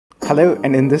Hello,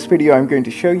 and in this video I'm going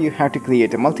to show you how to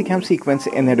create a multicam sequence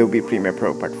in Adobe Premiere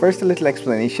Pro. But first, a little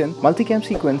explanation. Multicam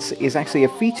sequence is actually a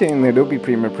feature in Adobe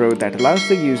Premiere Pro that allows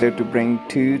the user to bring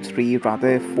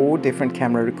 4 different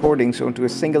camera recordings onto a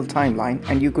single timeline,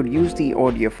 and you could use the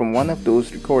audio from one of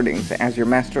those recordings as your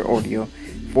master audio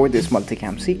for this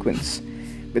multicam sequence.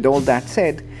 With all that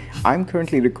said, I'm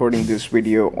currently recording this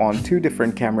video on 2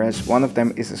 different cameras. One of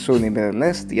them is a Sony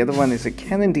mirrorless, the other one is a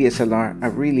Canon DSLR. I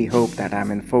really hope that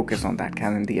I'm in focus on that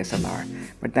Canon DSLR,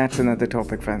 but that's another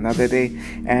topic for another day.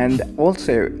 And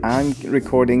also, I'm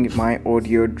recording my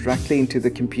audio directly into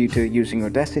the computer using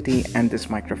Audacity and this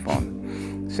microphone.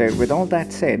 So with all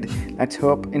that said, let's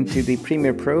hop into the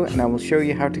Premiere Pro and I will show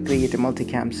you how to create a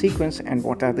multicam sequence and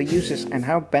what are the uses and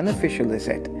how beneficial is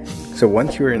it. So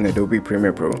once you're in Adobe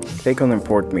Premiere Pro, click on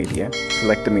Import Media,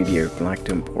 select the media you'd like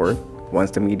to import.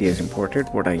 Once the media is imported,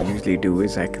 what I usually do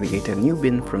is I create a new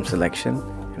bin from selection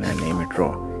and I name it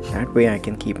RAW. That way I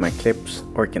can keep my clips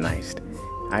organized.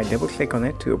 I double click on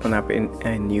it to open up in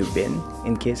a new bin.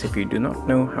 In case if you do not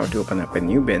know how to open up a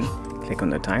new bin, click on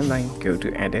the timeline, go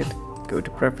to Edit, go to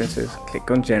Preferences,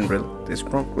 click on General. This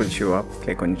prompt will show up.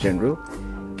 Click on General,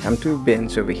 come to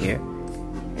Bins over here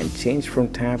and change from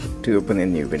tab to open a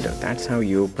new window. That's how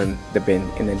you open the bin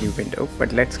in a new window.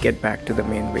 But let's get back to the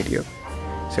main video.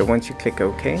 So once you click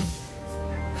OK,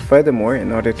 furthermore,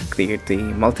 in order to create the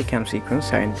multicam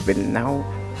sequence, I will now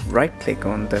right click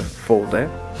on the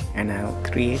folder and I'll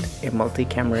create a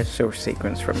multi-camera source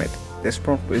sequence from it. This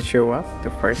prompt will show up.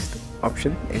 The first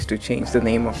option is to change the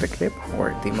name of the clip or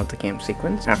the multicam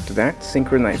sequence. After that,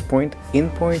 synchronize point, in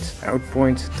points, out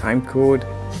points, time code,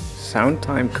 sound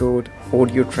time code,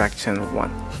 audio track channel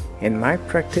 1. In my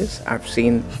practice, I've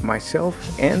seen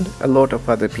myself and a lot of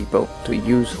other people to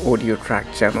use audio track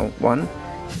channel 1.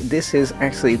 This is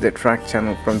actually the track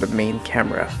channel from the main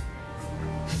camera.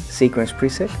 Sequence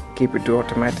preset, keep it to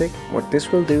automatic. What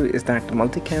this will do is that the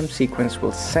multicam sequence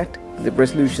will set the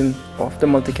resolution of the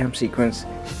multicam sequence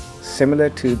similar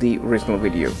to the original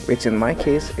video, which in my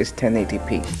case is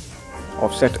 1080p.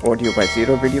 Offset audio by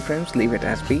 0 video frames, leave it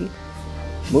as B.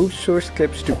 Move source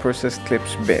clips to process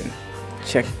clips bin.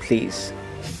 Check please.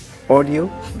 Audio,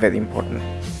 very important.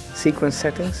 Sequence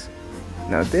settings.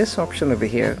 Now this option over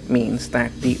here means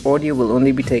that the audio will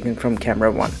only be taken from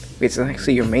camera 1, which is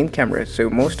actually your main camera, so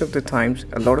most of the times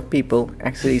a lot of people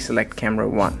actually select camera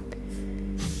 1.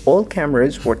 All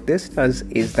cameras, what this does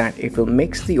is that it will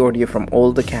mix the audio from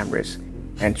all the cameras,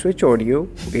 and switch audio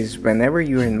is whenever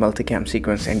you're in multicam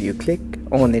sequence and you click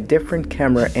on a different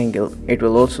camera angle, it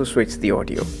will also switch the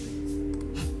audio.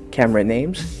 Camera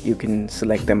names, you can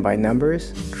select them by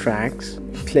numbers, tracks,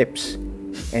 clips.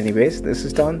 Anyways, this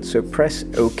is done, so press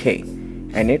OK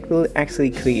and it will actually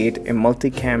create a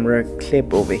multi-camera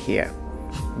clip over here,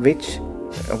 which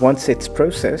once it's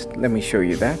processed, let me show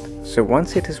you that. So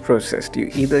once it is processed, you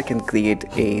either can create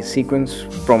a sequence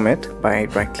from it by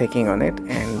right clicking on it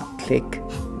and click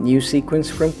new sequence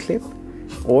from clip,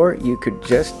 or you could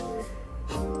just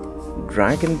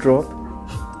drag and drop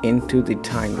into the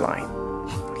timeline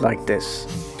like this.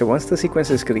 So once the sequence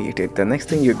is created, the next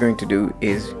thing you're going to do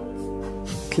is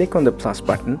click on the plus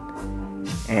button,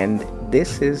 and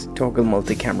this is toggle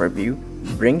multi-camera view.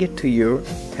 Bring it to your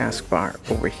taskbar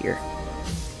over here.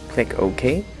 Click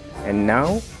OK, and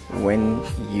now when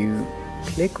you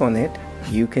click on it,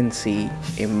 you can see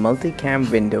a multicam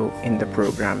window in the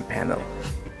program panel.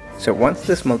 So once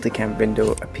this multicam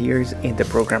window appears in the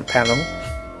program panel,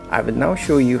 I will now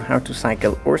show you how to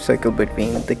cycle or circle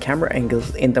between the camera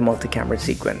angles in the multi-camera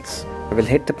sequence. I will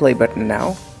hit the play button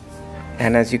now,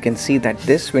 and as you can see that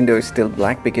this window is still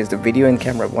black because the video in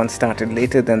camera 1 started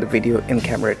later than the video in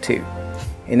camera 2.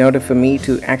 In order for me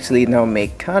to actually now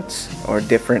make cuts or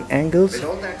different angles,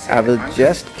 I will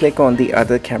just click on the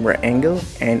other camera angle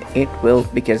and it will,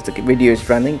 because the video is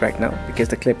running right now, because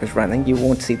the clip is running, you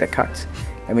won't see the cuts.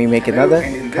 Let me make another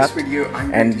cut,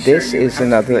 and this is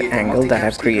another angle that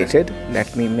I've created.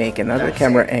 Let me make another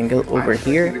camera angle over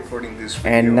here,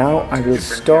 and now I will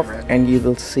stop and you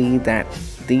will see that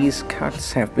these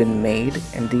cuts have been made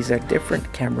and these are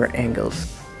different camera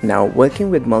angles. Now,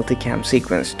 working with multicam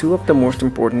sequence, 2 of the most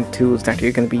important tools that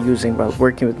you're going to be using while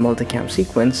working with multicam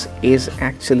sequence is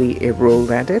actually a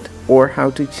roll edit or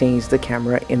how to change the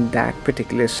camera in that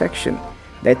particular section.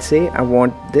 Let's say I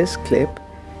want this clip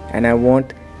and I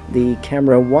want the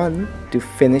camera 1 to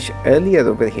finish earlier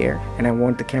over here and I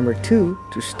want the camera 2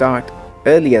 to start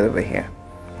earlier over here.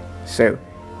 So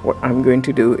what I'm going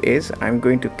to do is I'm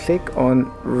going to click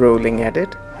on rolling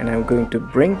edit and I'm going to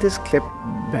bring this clip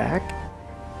back,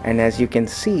 and as you can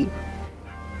see,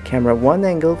 camera 1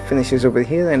 angle finishes over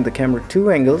here and the camera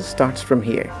 2 angle starts from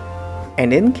here.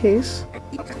 And in case,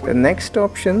 the next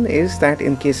option is that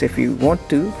in case if you want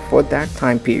to, for that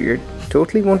time period,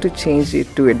 totally want to change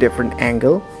it to a different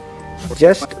angle,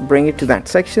 just bring it to that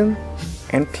section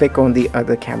and click on the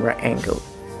other camera angle.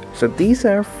 So these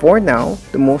are for now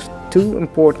the most two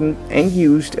important and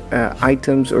used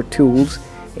items or tools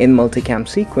in Multicam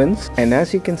Sequence. And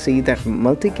as you can see, that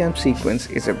Multicam Sequence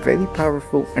is a very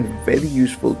powerful and very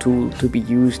useful tool to be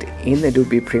used in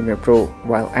Adobe Premiere Pro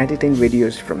while editing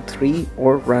videos from 3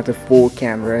 or rather 4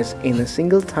 cameras in a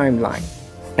single timeline.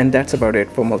 And that's about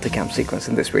it for Multicam Sequence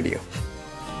in this video.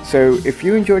 So if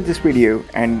you enjoyed this video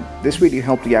and this video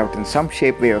helped you out in some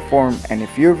shape, way or form, and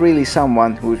if you're really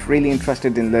someone who's really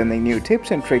interested in learning new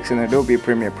tips and tricks in Adobe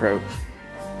Premiere Pro,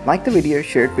 like the video,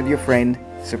 share it with your friend,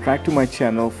 subscribe to my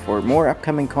channel for more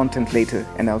upcoming content later,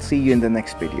 and I'll see you in the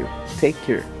next video. Take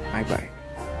care. Bye bye.